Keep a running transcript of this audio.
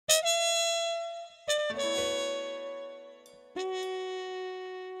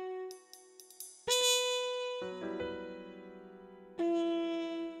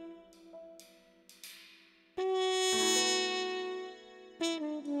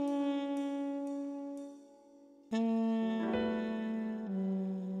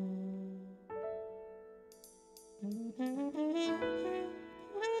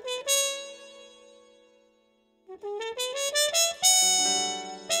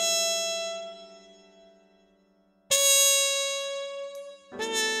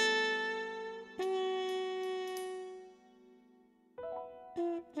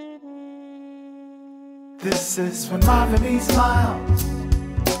This is when Marvin meets Miles.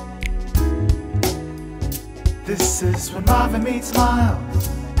 This is when Marvin meets Miles.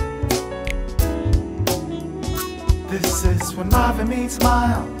 This is when Marvin meets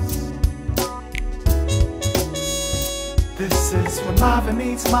Miles. This is when Marvin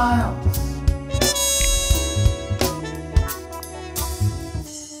meets Miles.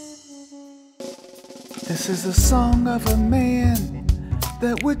 This is the song of a man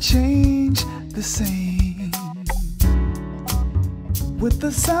that would change the scene with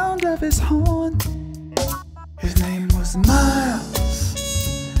the sound of his horn. His name was Miles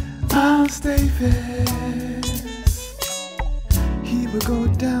Davis. He would go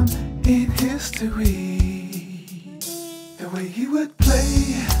down in history, the way he would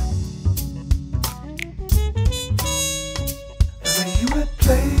play, the way he would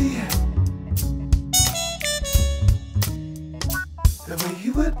play, the way he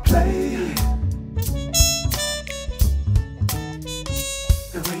would play,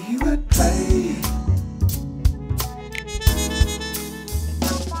 the way he would play.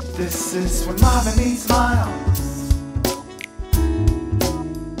 This is when Marvin meets Miles.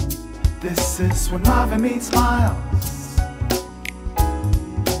 This is when Marvin meets Miles.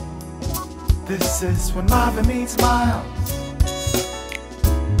 This is when Marvin meets Miles.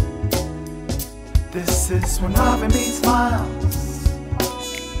 This is when Marvin meets Miles.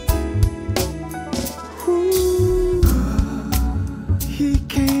 Ooh. He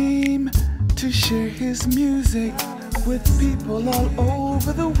came to share his music with people all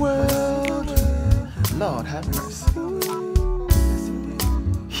over the world. Lord have mercy.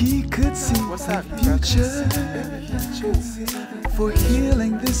 He could see the future for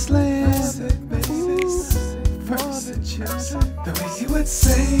healing this land. Ooh, the way he would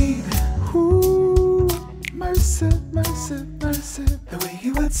sing, ooh, mercy, mercy, mercy. The way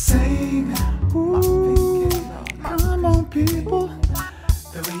he would sing, ooh, come on people.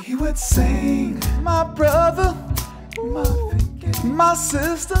 The way he would sing, my brother, my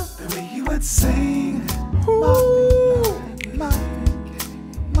sister. The way he would sing, ooh,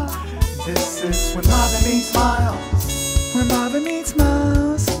 this is when Marvin meets Miles. When Marvin meets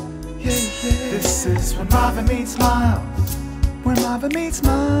Miles, yeah, yeah. This is when Marvin meets Miles. When Marvin meets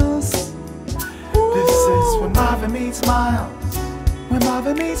Miles. This is when Marvin meets Miles. When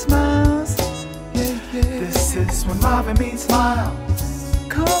Marvin meets Miles, yeah, yeah. This is when Marvin meets Miles.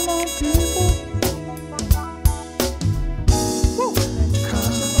 Come on, people. Woo. Come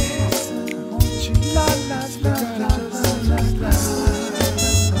on, won't you? La la la la la la la.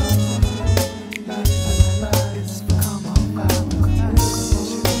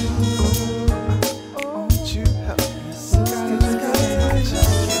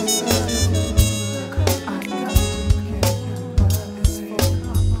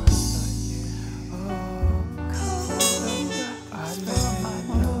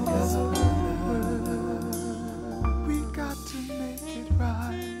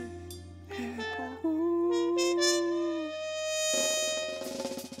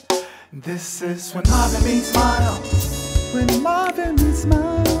 This is when Marvin meets Miles. When Marvin meets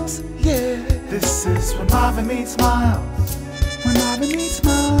Miles, yeah. This is when Marvin meets Miles. When Marvin meets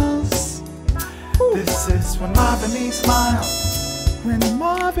Miles. This is when Marvin meets Miles. When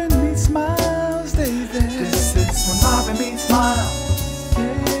Marvin meets Miles, David. This is when Marvin meets Miles.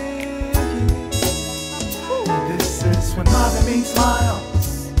 Yeah. This is when Marvin meets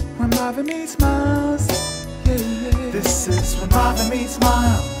Miles. When Marvin meets Miles, yeah, yeah. This is when Marvin meets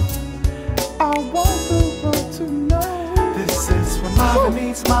Miles. I want the world to know. This is when Marvin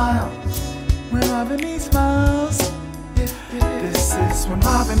meets Miles. When Marvin meets Miles, yeah, yeah. This is when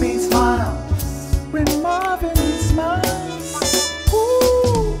Marvin meets Miles. When Marvin meets Miles.